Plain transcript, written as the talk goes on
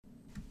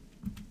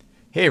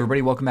Hey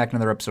everybody, welcome back to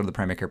another episode of the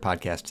Primary Care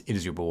Podcast. It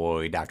is your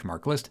boy, Dr.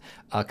 Mark List,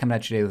 coming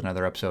at you today with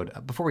another episode.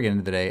 Before we get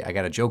into the day, I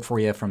got a joke for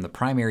you from the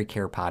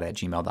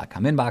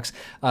primarycarepod@gmail.com inbox.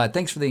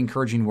 Thanks for the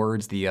encouraging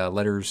words, the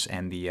letters,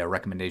 and the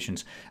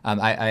recommendations.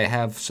 I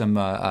have some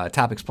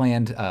topics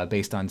planned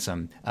based on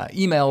some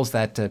emails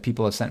that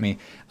people have sent me.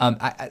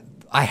 I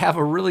have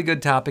a really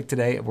good topic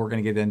today we're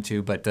going to get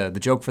into, but the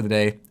joke for the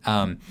day,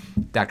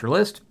 Dr.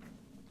 List,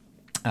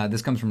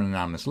 this comes from an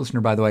anonymous listener,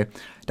 by the way.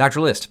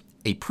 Dr. List,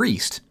 a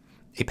priest,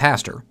 a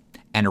pastor,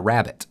 and a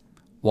rabbit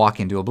walk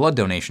into a blood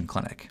donation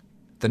clinic.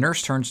 The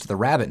nurse turns to the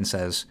rabbit and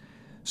says,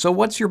 "So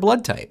what's your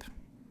blood type?"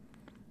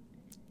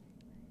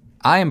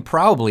 "I am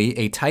probably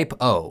a type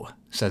O,"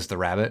 says the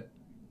rabbit.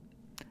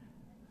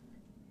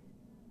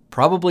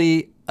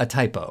 "Probably a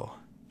typo,"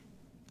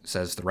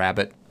 says the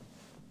rabbit.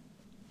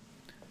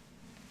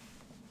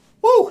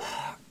 Woo!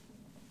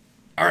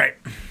 All right,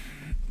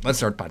 let's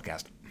start the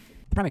podcast.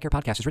 The Primary Care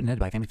Podcast is written and edited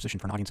by a family physician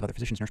for an audience of other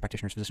physicians, nurse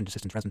practitioners, physician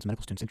assistants, residents, and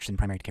medical students interested in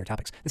primary care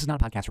topics. This is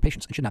not a podcast for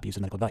patients and should not be used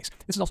as medical advice.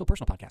 This is also a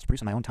personal podcast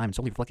produced on my own time and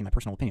solely reflecting my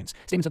personal opinions.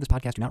 Statements of this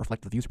podcast do not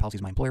reflect the views or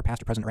policies of my employer,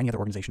 past or present, or any other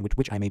organization with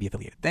which I may be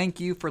affiliated. Thank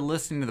you for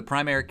listening to the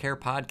Primary Care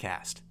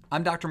Podcast.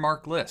 I'm Dr.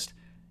 Mark List,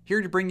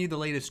 here to bring you the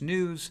latest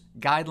news,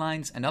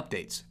 guidelines, and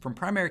updates from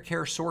primary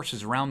care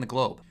sources around the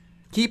globe.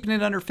 Keeping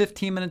it under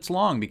 15 minutes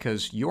long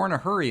because you're in a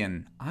hurry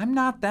and I'm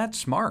not that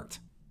smart.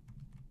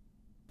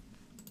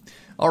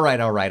 All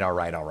right.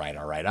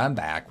 I'm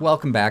back.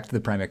 Welcome back to the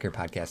Primary Care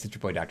Podcast. It's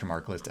your boy, Dr.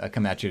 Mark List,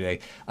 coming at you today.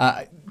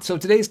 So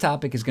today's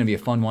topic is going to be a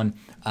fun one,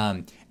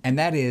 and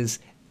that is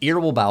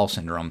irritable bowel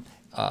syndrome,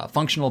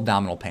 functional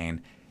abdominal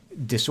pain,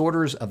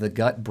 disorders of the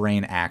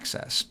gut-brain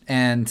axis.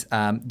 And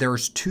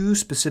there's two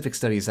specific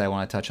studies that I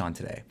want to touch on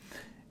today.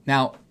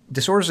 Now,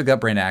 disorders of the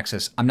gut-brain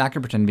axis, I'm not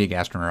going to pretend to be a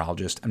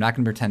gastroenterologist. I'm not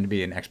going to pretend to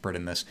be an expert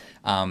in this.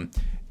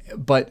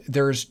 But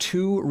there's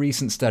two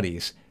recent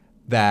studies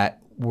that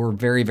were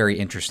very, very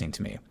interesting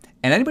to me.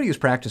 And anybody who's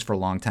practiced for a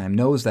long time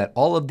knows that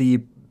all of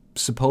the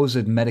supposed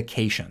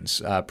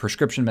medications,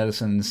 prescription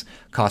medicines,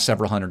 cost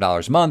several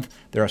 $100s a month.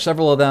 There are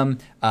several of them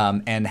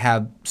and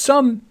have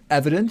some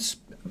evidence,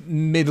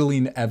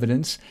 middling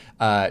evidence,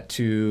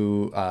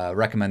 to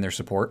recommend their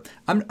support.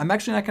 I'm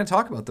actually not going to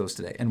talk about those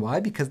today. And why?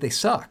 Because they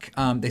suck.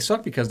 They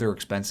suck because they're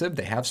expensive,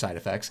 they have side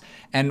effects,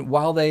 and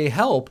while they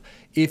help,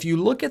 if you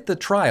look at the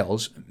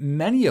trials,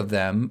 many of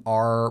them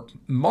are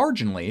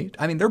marginally,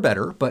 they're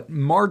better, but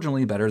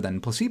marginally better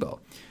than placebo.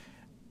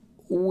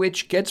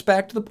 Which gets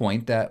back to the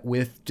point that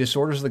with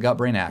disorders of the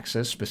gut-brain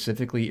axis,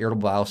 specifically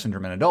irritable bowel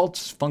syndrome in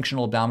adults,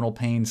 functional abdominal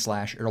pain /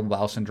 irritable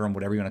bowel syndrome,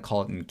 whatever you want to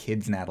call it in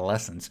kids and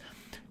adolescents,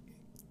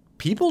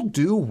 people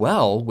do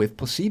well with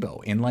placebo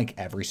in like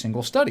every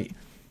single study.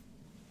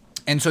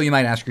 And so you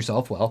might ask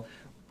yourself, well,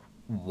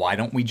 why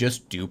don't we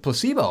just do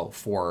placebo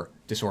for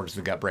disorders of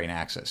the gut-brain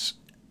axis?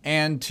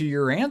 And to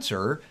your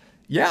answer,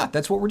 yeah,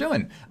 that's what we're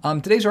doing.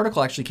 Today's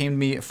article actually came to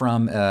me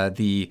from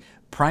the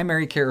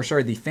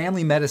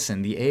Family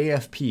Medicine, the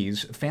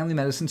AAFP's Family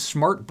Medicine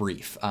Smart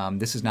Brief.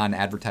 This is not an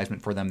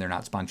advertisement for them. They're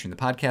not sponsoring the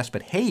podcast,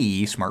 but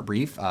hey, Smart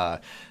Brief,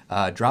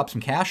 drop some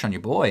cash on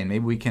your boy, and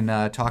maybe we can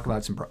talk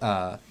about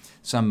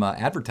some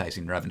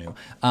advertising revenue.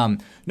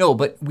 No,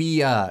 but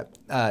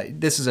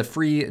this is a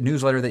free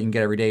newsletter that you can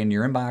get every day in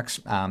your inbox.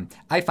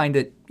 I find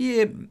it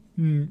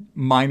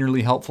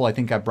minorly helpful. I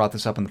think I've brought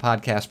this up in the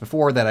podcast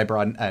before that I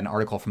brought an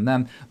article from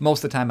them.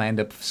 Most of the time I end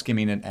up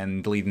skimming it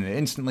and deleting it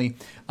instantly.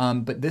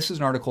 But this is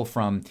an article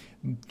from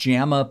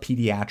JAMA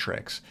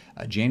Pediatrics,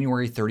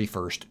 January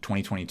 31st,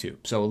 2022.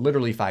 So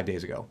literally 5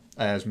 days ago,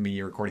 as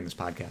me recording this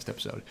podcast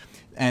episode.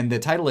 And the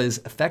title is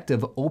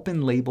Effective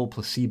Open Label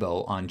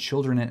Placebo on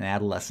Children and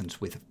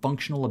Adolescents with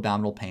Functional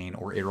Abdominal Pain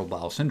or Irritable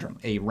Bowel Syndrome,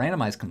 a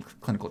randomized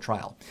clinical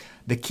trial.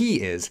 The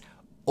key is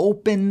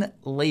open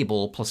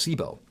label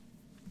placebo.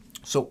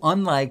 So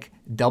unlike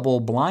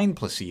double-blind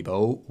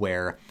placebo,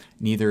 where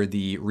neither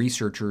the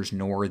researchers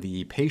nor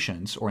the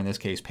patients, or in this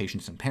case,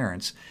 patients and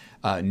parents,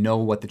 know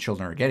what the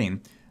children are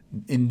getting,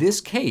 in this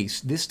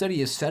case, this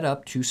study is set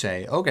up to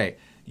say, okay,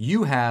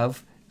 you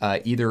have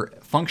either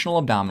functional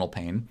abdominal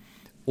pain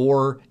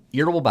or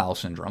irritable bowel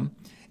syndrome,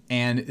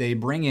 and they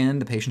bring in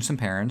the patients and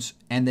parents,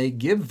 and they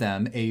give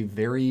them a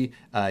very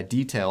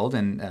detailed,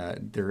 and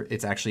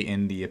it's actually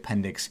in the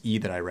Appendix E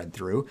that I read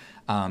through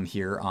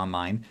here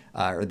online,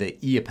 or the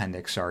E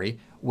Appendix, sorry,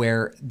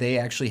 where they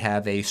actually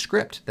have a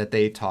script that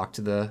they talk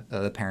to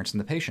the parents and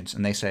the patients,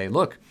 and they say,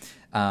 look,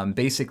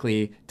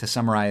 basically, to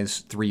summarize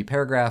 3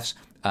 paragraphs,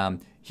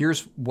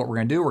 here's what we're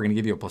going to do. We're going to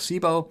give you a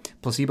placebo.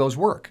 Placebos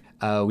work.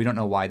 We don't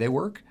know why they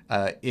work.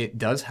 It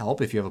does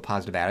help if you have a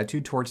positive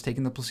attitude towards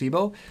taking the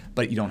placebo,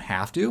 but you don't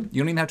have to.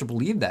 You don't even have to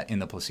believe that in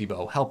the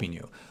placebo helping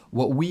you.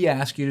 What we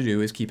ask you to do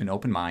is keep an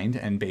open mind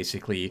and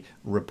basically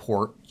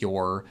report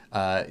your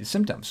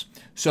symptoms.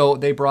 So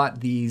they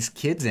brought these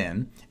kids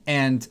in,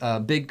 and a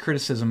big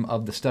criticism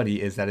of the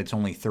study is that it's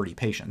only 30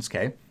 patients,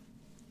 okay?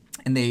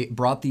 And they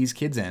brought these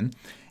kids in,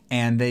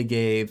 and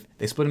they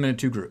split them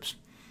into 2 groups.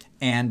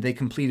 And they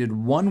completed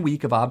 1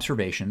 week of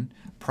observation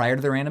prior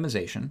to their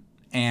randomization,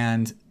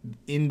 And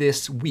in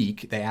this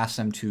week, they asked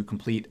them to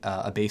complete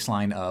a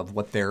baseline of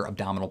what their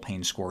abdominal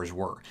pain scores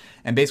were.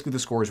 And basically the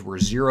scores were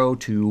 0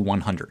 to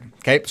 100.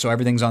 Okay, so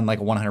everything's on like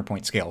a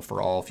 100-point scale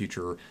for all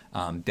future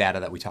data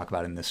that we talk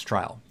about in this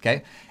trial.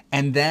 Okay,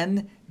 and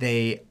then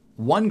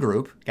one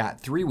group got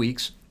 3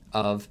 weeks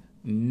of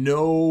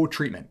no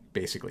treatment,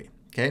 basically.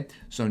 Okay,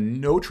 so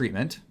no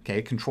treatment,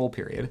 okay, control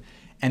period,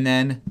 and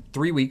then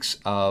 3 weeks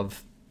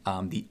of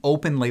the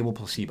open label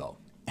placebo.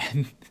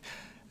 And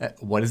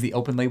what is the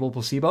open label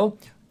placebo?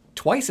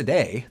 Twice a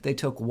day, they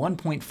took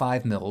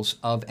 1.5 mils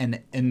of an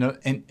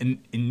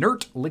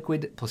inert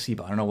liquid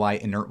placebo. I don't know why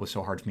inert was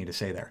so hard for me to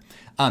say there.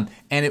 And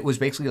it was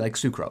basically like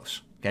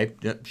sucrose, okay?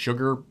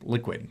 Sugar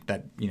liquid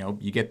that,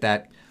 you get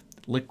that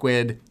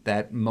liquid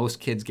that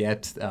most kids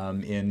get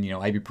in,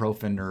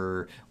 ibuprofen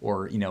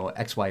or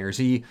X, Y, or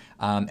Z.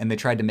 And they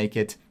tried to make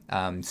it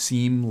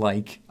seem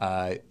like,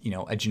 a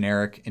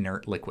generic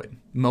inert liquid,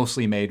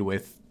 mostly made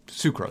with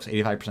sucrose,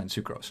 85%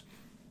 sucrose.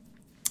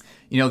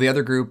 The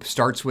other group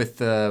starts with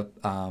the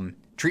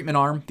treatment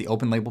arm, the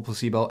open label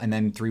placebo, and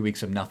then 3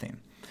 weeks of nothing.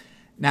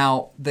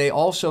 Now, they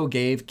also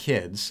gave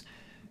kids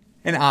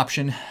an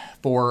option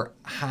for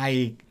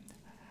hyoscyamine.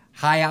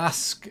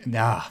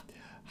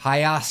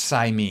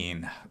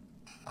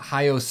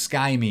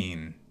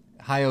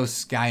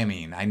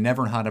 I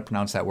never know how to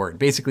pronounce that word.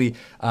 Basically,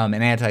 an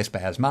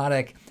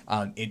antispasmodic.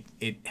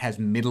 It has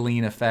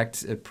middling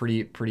effect, a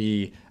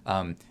pretty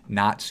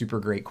not super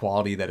great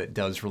quality that it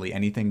does really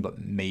anything but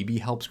maybe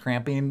helps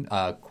cramping, ?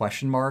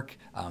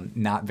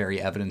 Not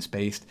very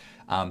evidence-based.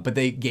 But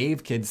they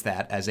gave kids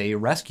that as a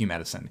rescue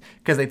medicine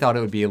because they thought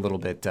it would be a little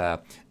bit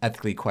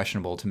ethically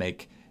questionable to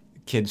make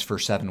kids for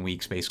 7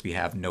 weeks basically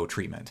have no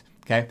treatment.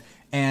 Okay.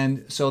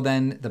 And so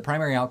then the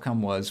primary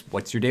outcome was,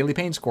 what's your daily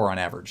pain score on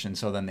average? And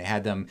so then they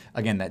had them,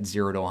 again, that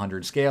 0 to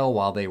 100 scale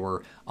while they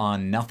were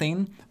on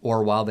nothing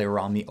or while they were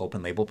on the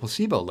open label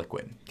placebo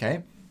liquid.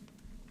 Okay.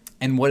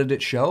 And what did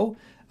it show?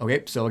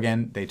 Okay. So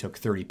again, they took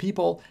 30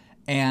 people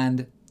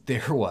and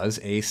there was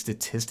a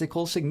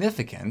statistical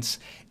significance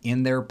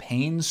in their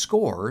pain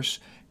scores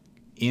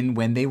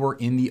when they were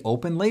in the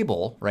open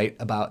label, right?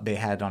 They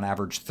had on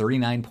average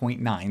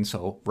 39.9,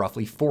 so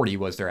roughly 40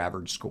 was their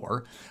average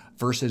score,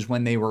 versus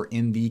when they were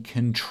in the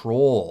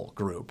control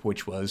group,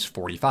 which was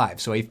 45.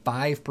 So a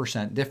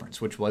 5%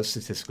 difference, which was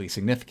statistically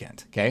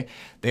significant, okay?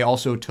 They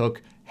also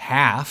took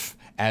half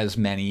as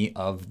many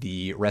of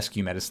the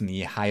rescue medicine,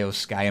 the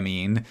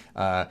hyoscyamine,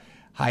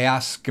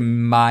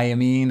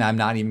 I'm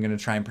not even going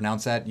to try and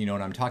pronounce that. You know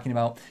what I'm talking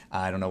about.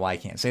 I don't know why I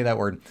can't say that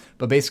word.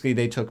 But basically,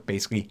 they took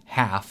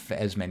half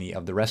as many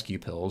of the rescue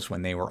pills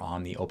when they were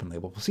on the open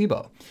label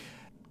placebo.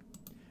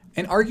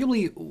 And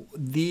arguably,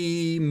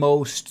 the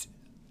most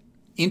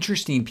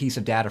interesting piece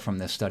of data from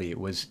this study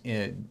was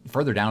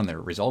further down in the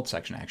results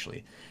section,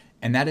 actually.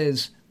 And that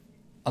is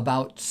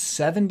about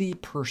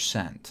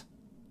 70%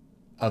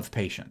 of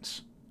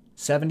patients,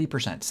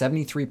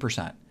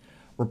 73%,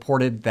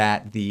 reported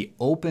that the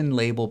open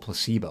label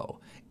placebo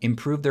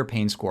improved their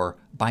pain score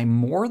by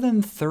more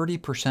than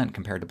 30%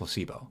 compared to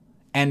placebo.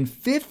 And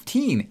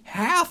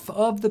half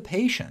of the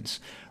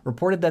patients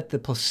reported that the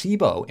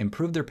placebo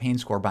improved their pain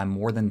score by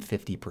more than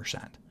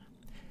 50%.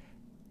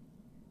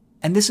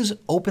 And this is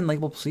open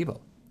label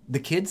placebo. The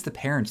kids, the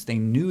parents, they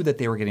knew that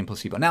they were getting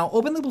placebo. Now,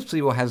 open label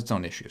placebo has its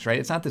own issues, right?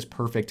 It's not this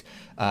perfect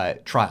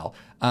trial.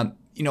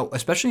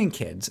 Especially in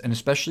kids and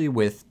especially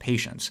with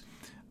patients,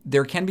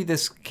 there can be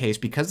this case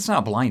because it's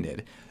not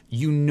blinded.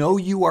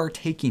 You are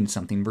taking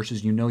something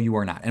versus you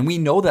are not. And we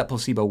know that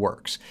placebo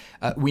works.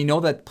 We know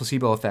that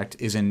placebo effect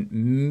is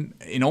in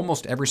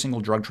almost every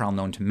single drug trial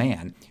known to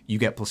man, you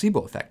get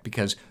placebo effect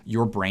because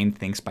your brain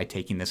thinks by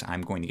taking this,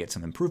 I'm going to get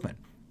some improvement.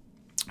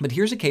 But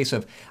here's a case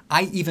of,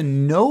 I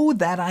even know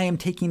that I am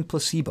taking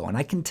placebo, and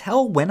I can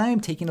tell when I am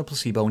taking a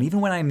placebo and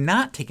even when I'm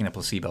not taking a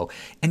placebo,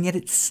 and yet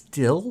it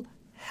still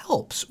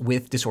helps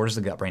with disorders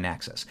of the gut-brain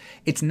axis.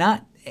 It's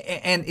not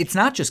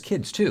just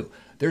kids too.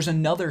 There's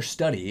another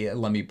study,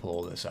 let me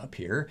pull this up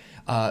here,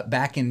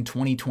 back in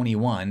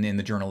 2021 in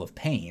the Journal of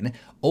Pain,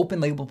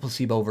 open label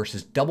placebo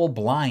versus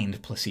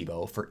double-blind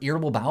placebo for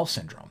irritable bowel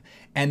syndrome.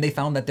 And they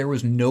found that there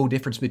was no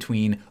difference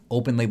between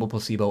open label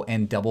placebo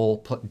and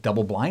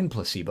double-blind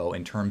placebo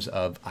in terms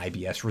of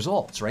IBS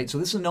results, right? So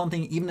this is a known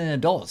thing even in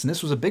adults. And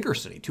this was a bigger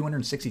study,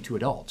 262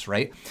 adults,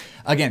 right?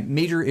 Again,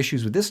 major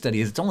issues with this study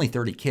is it's only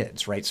 30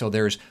 kids, right? So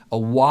there's a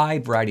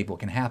wide variety of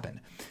what can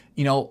happen.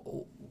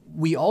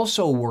 We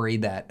also worry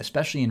that,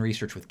 especially in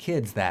research with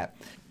kids, that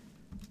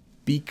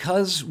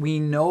because we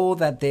know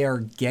that they are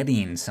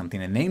getting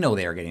something and they know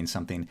they are getting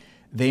something,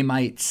 they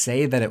might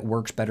say that it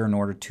works better in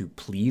order to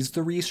please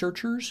the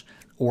researchers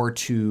or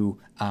to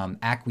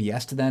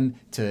acquiesce to them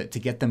to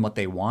get them what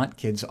they want.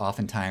 Kids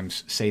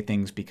oftentimes say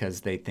things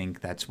because they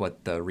think that's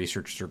what the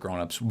researchers or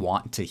grown-ups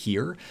want to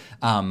hear,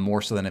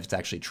 more so than if it's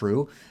actually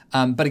true.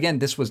 But again,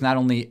 this was not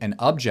only an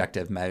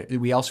objective measure,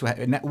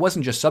 and it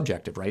wasn't just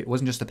subjective, right? It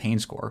wasn't just a pain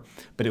score,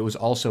 but it was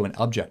also an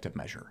objective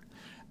measure.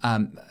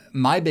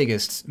 My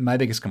biggest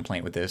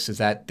complaint with this is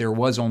that there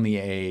was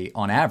only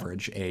on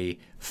average, a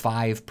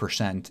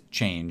 5%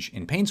 change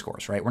in pain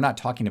scores, right? We're not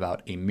talking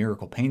about a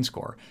miracle pain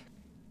score.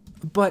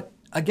 But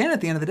again,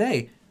 at the end of the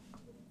day,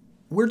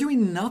 we're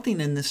doing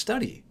nothing in this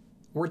study.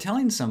 We're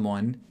telling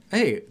someone,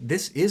 hey,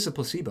 this is a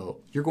placebo.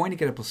 You're going to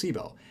get a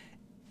placebo.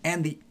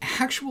 And the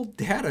actual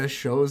data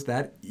shows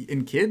that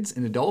in kids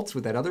and adults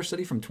with that other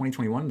study from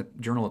 2021, the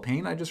Journal of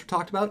Pain I just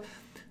talked about,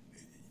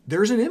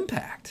 there's an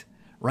impact,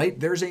 right?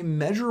 There's a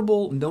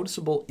measurable,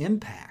 noticeable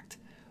impact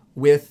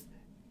with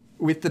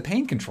the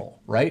pain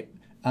control, right?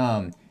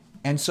 And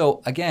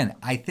so, again,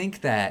 I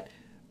think that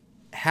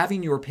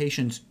having your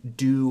patients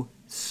do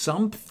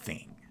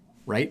something,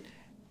 right?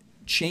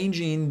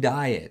 Changing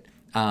diet.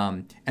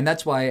 And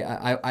that's why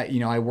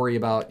I worry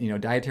about,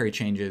 dietary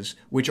changes,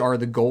 which are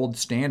the gold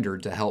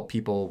standard to help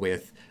people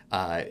with,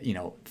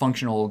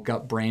 functional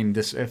gut-brain,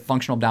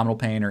 functional abdominal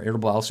pain or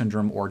irritable bowel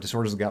syndrome or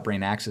disorders of the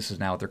gut-brain axis is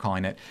now what they're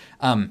calling it.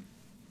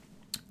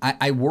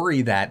 I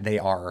worry that they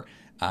are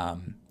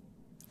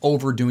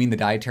overdoing the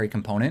dietary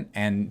component,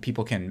 and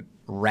people can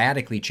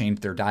radically change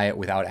their diet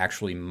without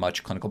actually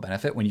much clinical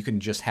benefit when you can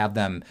just have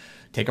them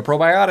take a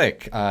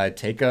probiotic,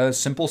 take a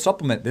simple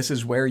supplement. This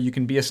is where you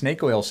can be a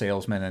snake oil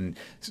salesman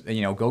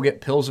and, go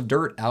get pills of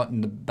dirt out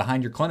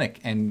behind your clinic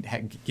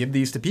and give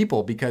these to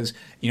people because,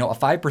 a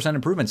 5%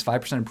 improvement is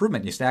 5%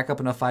 improvement. You stack up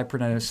enough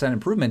 5%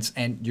 improvements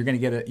and you're going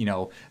to get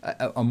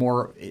a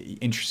more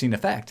interesting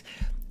effect.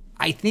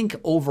 I think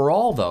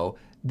overall, though,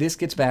 this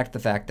gets back to the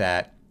fact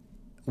that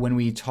when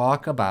we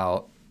talk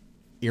about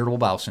irritable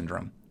bowel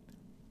syndrome,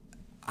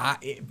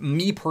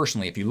 me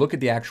personally, if you look at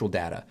the actual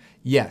data,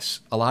 yes,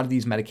 a lot of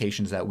these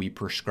medications that we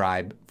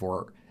prescribe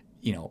for,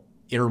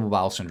 irritable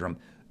bowel syndrome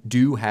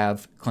do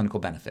have clinical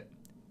benefit,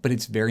 but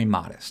it's very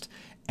modest.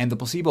 And the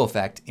placebo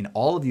effect in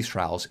all of these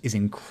trials is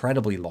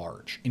incredibly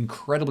large in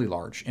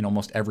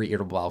almost every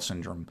irritable bowel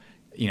syndrome,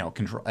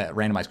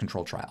 randomized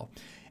control trial.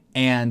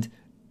 And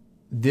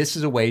this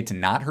is a way to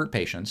not hurt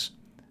patients,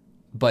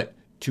 but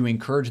to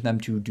encourage them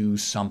to do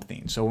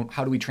something. So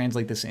how do we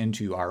translate this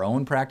into our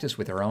own practice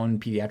with our own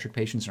pediatric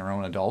patients and our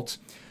own adults?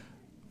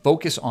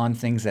 Focus on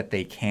things that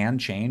they can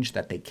change,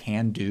 that they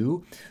can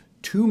do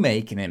to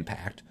make an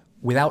impact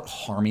without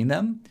harming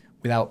them,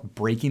 without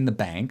breaking the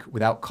bank,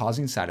 without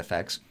causing side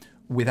effects,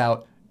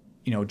 without,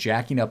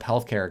 jacking up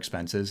healthcare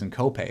expenses and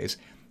copays,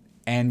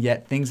 and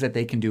yet things that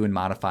they can do and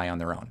modify on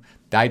their own.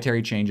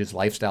 Dietary changes,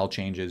 lifestyle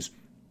changes,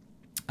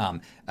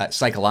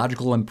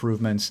 psychological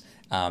improvements.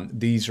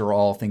 These are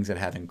all things that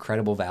have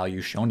incredible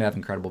value, shown to have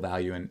incredible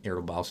value in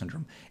irritable bowel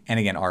syndrome, and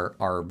again,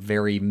 are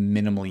very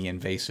minimally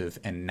invasive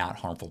and not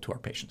harmful to our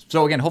patients.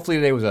 So again, hopefully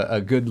today was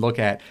a good look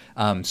at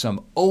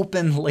some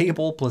open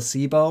label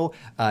placebo,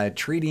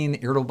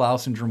 treating irritable bowel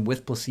syndrome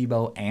with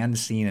placebo and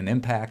seeing an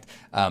impact.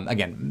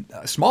 Again,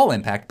 a small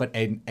impact, but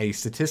a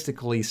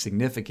statistically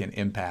significant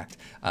impact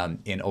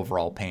in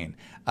overall pain.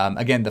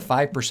 Again, the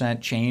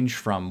 5% change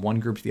from one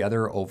group to the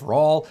other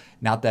overall,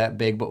 not that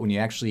big, but when you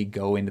actually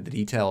go into the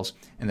details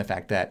and the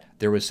fact that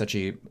there was such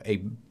a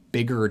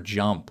bigger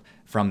jump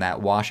from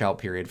that washout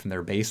period from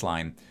their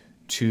baseline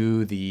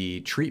to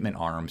the treatment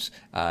arms,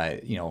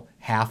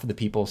 half of the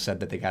people said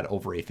that they got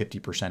over a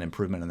 50%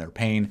 improvement in their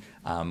pain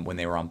when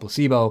they were on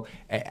placebo.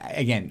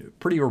 Again,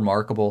 pretty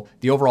remarkable.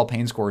 The overall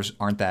pain scores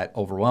aren't that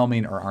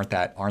overwhelming or aren't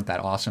that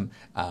awesome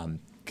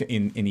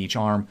in each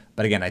arm,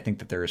 but again, I think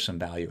that there is some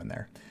value in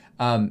there.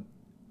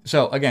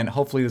 So again,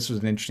 hopefully this was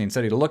an interesting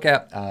study to look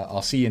at.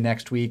 I'll see you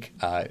next week.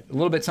 A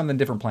little bit something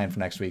different planned for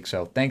next week.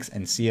 So thanks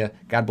and see ya.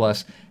 God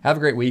bless. Have a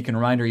great week. And a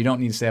reminder, you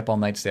don't need to stay up all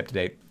night to stay up to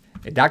date.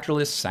 Dr.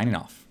 Liss signing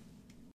off.